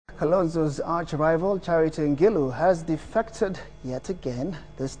Kalonzo's arch-rival Charity Ngilu has defected yet again,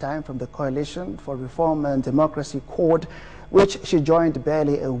 this time from the Coalition for Reform and Democracy Accord, which she joined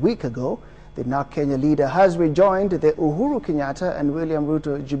barely a week ago. The now Kenya leader has rejoined the Uhuru Kenyatta and William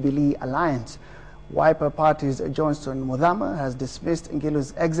Ruto Jubilee alliance. Wiper Party's Johnston Muthama has dismissed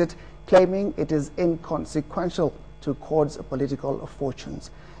Ngilu's exit, claiming it is inconsequential to Accord's political fortunes.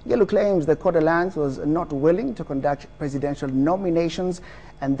 Ngilu claims the Accord alliance was not willing to conduct presidential nominations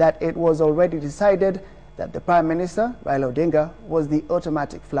and that it was already decided that the Prime Minister, Raila Odinga, was the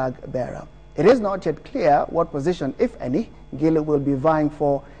automatic flag bearer. It is not yet clear what position, if any, Ngilu will be vying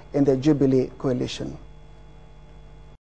for in the Jubilee coalition.